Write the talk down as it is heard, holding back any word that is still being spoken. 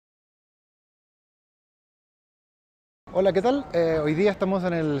Hola, ¿qué tal? Hoy día estamos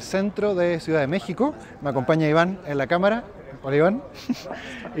en el centro de Ciudad de México. Me acompaña Iván en la cámara. Hola, Iván.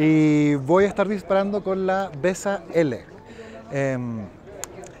 Y voy a estar disparando con la Bessa L.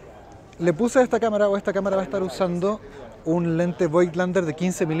 Le puse a esta cámara, o esta cámara va a estar usando un lente Voigtlander de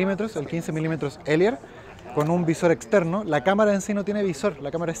 15 milímetros, el 15 milímetros Eliar, con un visor externo. La cámara en sí no tiene visor,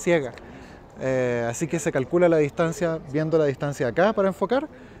 la cámara es ciega. Así que se calcula la distancia viendo la distancia acá para enfocar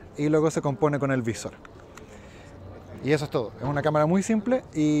y luego se compone con el visor. Y eso es todo. Es una cámara muy simple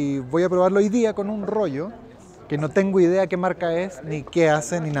y voy a probarlo hoy día con un rollo que no tengo idea qué marca es, ni qué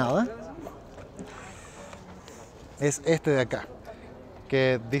hace, ni nada. Es este de acá,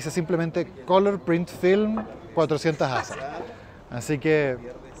 que dice simplemente Color Print Film 400 ASA. Así que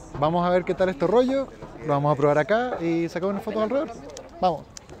vamos a ver qué tal este rollo, lo vamos a probar acá y sacamos unas fotos alrededor. Vamos.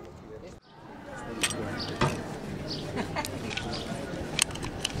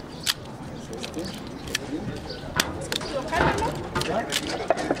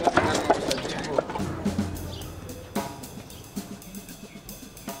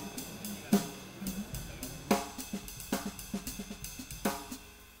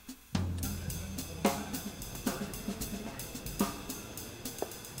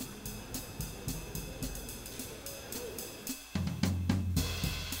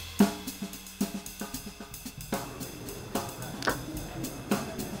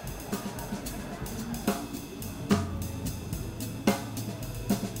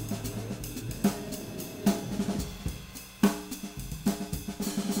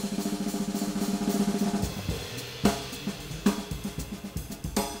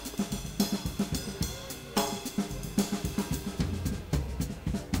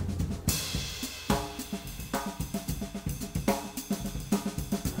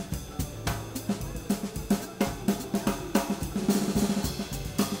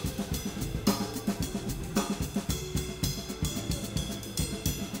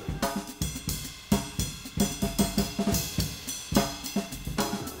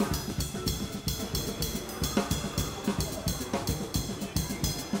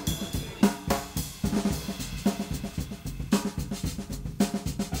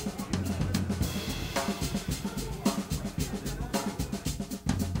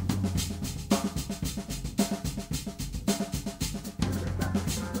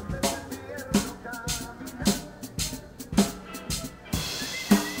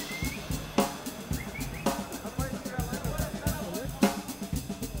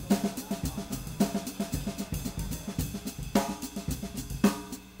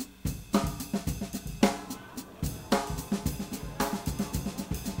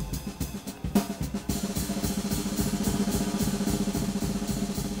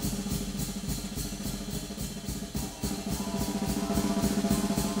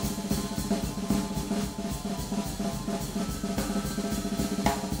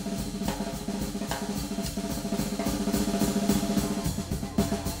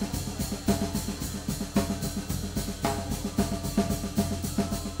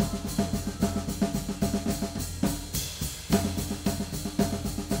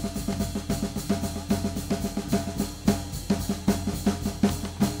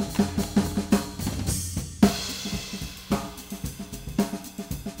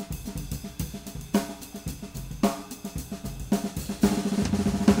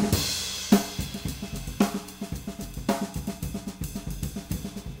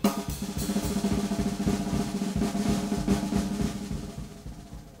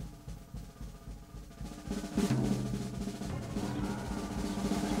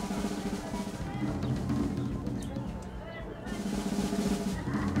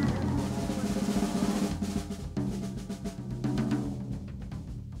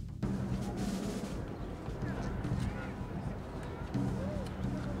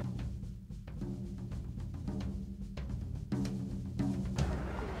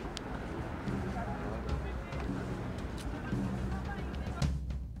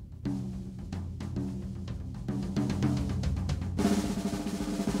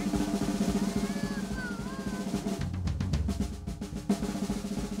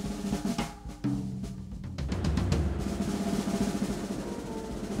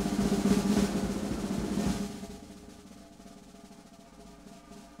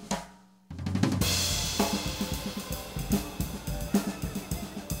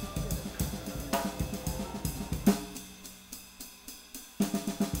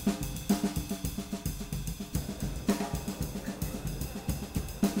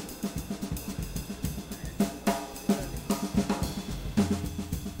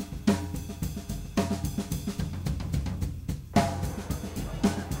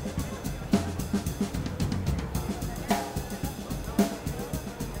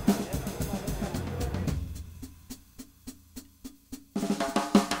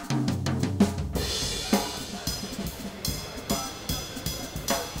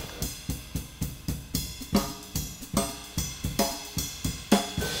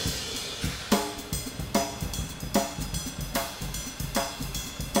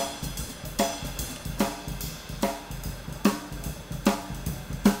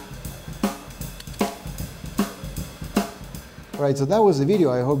 Right, so that was the video.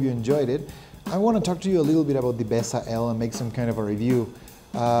 I hope you enjoyed it. I want to talk to you a little bit about the Bessa L and make some kind of a review.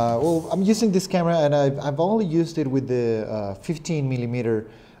 Well, I'm using this camera and I've only used it with the 15mm,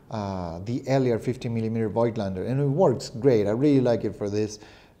 the earlier 15mm Voigtlander, and it works great. I really like it for this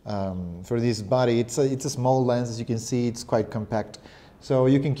body. It's a small lens, as you can see. It's quite compact, so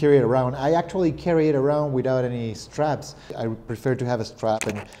you can carry it around. I actually carry it around without any straps. I prefer to have a strap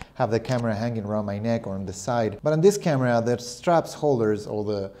and have the camera hanging around my neck or on the side. But on this camera, the straps holders, or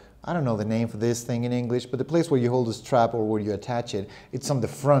the, I don't know the name for this thing in English, but the place where you hold the strap or where you attach it, it's on the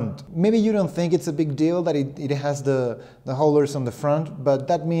front. Maybe you don't think it's a big deal that it has the holders on the front, but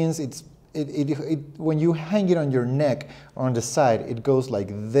that means when you hang it on your neck or on the side, it goes like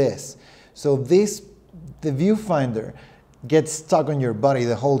this. So the viewfinder gets stuck on your body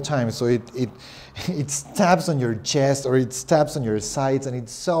the whole time, so it stabs on your chest or it stabs on your sides, and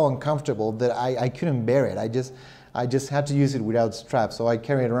it's so uncomfortable that I couldn't bear it. I just had to use it without straps, so I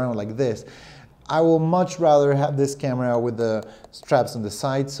carry it around like this. I will much rather have this camera with the straps on the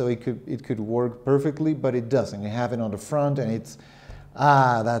side, so it could work perfectly, but it doesn't. I have it on the front, and it's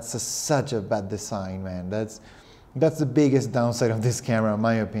that's such a bad design, man. That's the biggest downside of this camera, in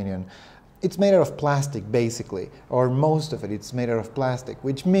my opinion. It's made out of plastic, basically, or most of it's made out of plastic,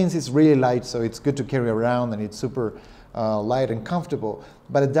 which means it's really light, so it's good to carry around, and it's super light and comfortable.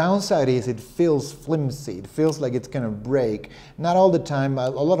 But the downside is it feels flimsy. It feels like it's gonna break. Not all the time. A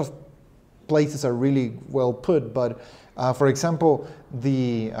lot of places are really well put, but for example,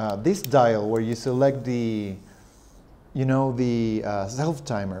 this dial where you select the self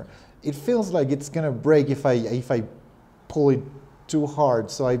timer, it feels like it's gonna break if I pull it too hard,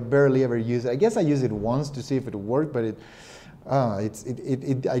 so I barely ever use it. I guess I used it once to see if it worked, but I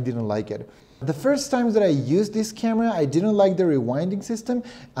didn't like it. The first times that I used this camera, I didn't like the rewinding system.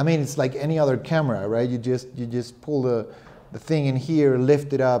 I mean, it's like any other camera, right? You just pull the thing in here,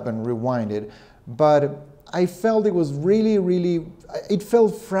 lift it up, and rewind it. But I felt it was really, it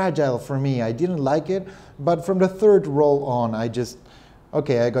felt fragile for me. I didn't like it, but from the third roll on, I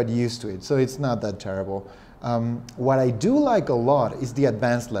got used to it, so it's not that terrible. What I do like a lot is the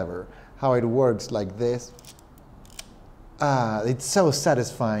advanced lever, how it works like this. It's so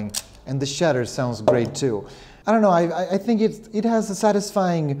satisfying, and the shutter sounds great too. I don't know, I think it has a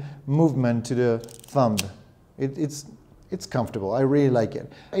satisfying movement to the thumb. It's comfortable, I really like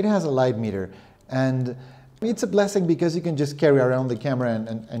it. It has a light meter, and it's a blessing because you can just carry around the camera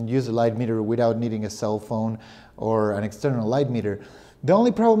and use a light meter without needing a cell phone or an external light meter. The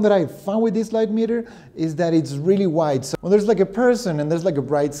only problem that I found with this light meter is that it's really wide. So when there's like a person and there's like a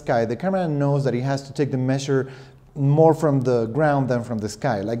bright sky, the camera knows that it has to take the measure more from the ground than from the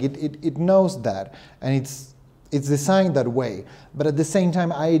sky. Like it knows that, and it's designed that way. But at the same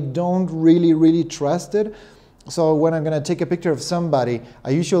time, I don't really trust it. So when I'm gonna take a picture of somebody,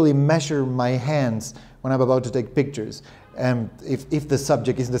 I usually measure my hands when I'm about to take pictures. If the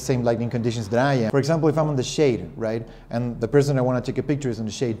subject is in the same lighting conditions that I am. For example, if I'm on the shade, right, and the person I want to take a picture is in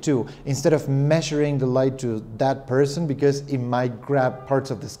the shade too, instead of measuring the light to that person because it might grab parts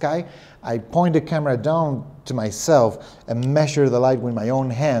of the sky, I point the camera down to myself and measure the light with my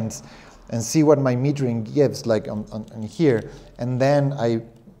own hands and see what my metering gives, like on here, and then I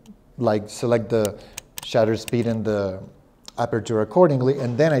select the shutter speed and the aperture accordingly,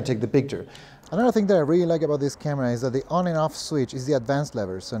 and then I take the picture. Another thing that I really like about this camera is that the on and off switch is the advanced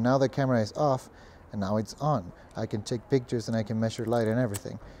lever. So now the camera is off and now it's on. I can take pictures and I can measure light and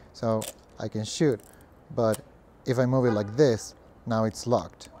everything. So I can shoot, but if I move it like this, now it's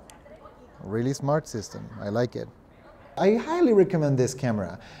locked. Really smart system, I like it. I highly recommend this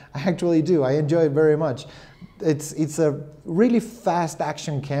camera. I actually do, I enjoy it very much. It's a really fast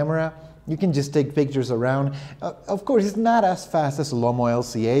action camera. You can just take pictures around. Of course, it's not as fast as a Lomo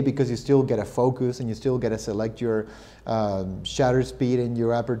LCA because you still get a focus and you still get to select your shutter speed and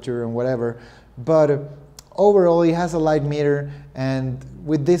your aperture and whatever. But overall, it has a light meter, and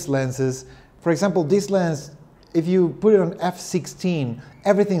with these lenses, for example, this lens, if you put it on f/16,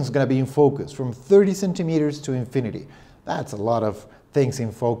 everything's gonna be in focus from 30 centimeters to infinity. That's a lot of things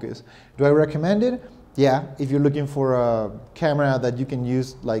in focus. Do I recommend it? Yeah, if you're looking for a camera that you can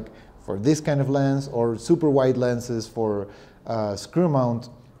use like for this kind of lens or super wide lenses for screw mount,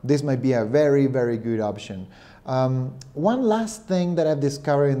 this might be a very good option. One last thing that I've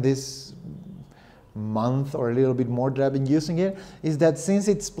discovered in this month or a little bit more that I've been using it is that since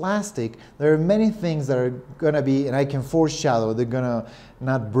it's plastic, there are many things that are gonna be, and I can foreshadow, they're gonna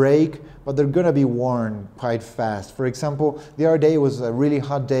not break, but they're gonna be worn quite fast. For example, the other day was a really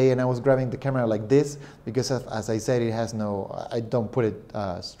hot day and I was grabbing the camera like this because as I said, it has no, I don't put it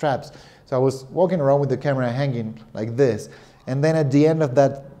straps. So I was walking around with the camera hanging like this, And then at the end of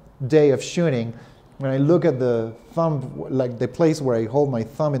that day of shooting, when I look at the thumb, like the place where I hold my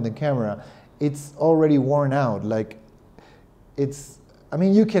thumb in the camera, it's already worn out. Like it's, I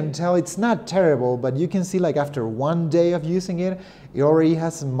mean, you can tell it's not terrible, but you can see like after one day of using it, it already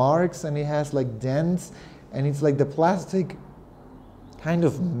has marks and it has like dents, and it's like the plastic kind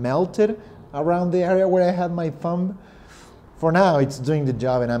of melted around the area where I had my thumb. For now, it's doing the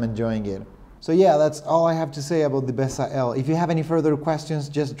job and I'm enjoying it. So yeah, that's all I have to say about the Bessa L. If you have any further questions,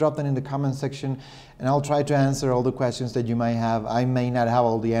 just drop them in the comment section and I'll try to answer all the questions that you might have. I may not have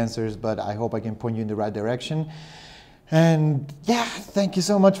all the answers, but I hope I can point you in the right direction. And yeah, thank you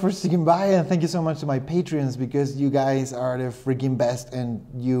so much for sticking by, and thank you so much to my Patreons, because you guys are the freaking best and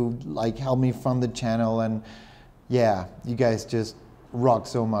you like help me fund the channel, and yeah, you guys just rock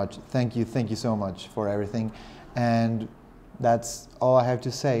so much. Thank you so much for everything. And that's all I have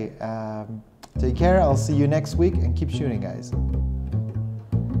to say. Take care, I'll see you next week, and keep shooting, guys.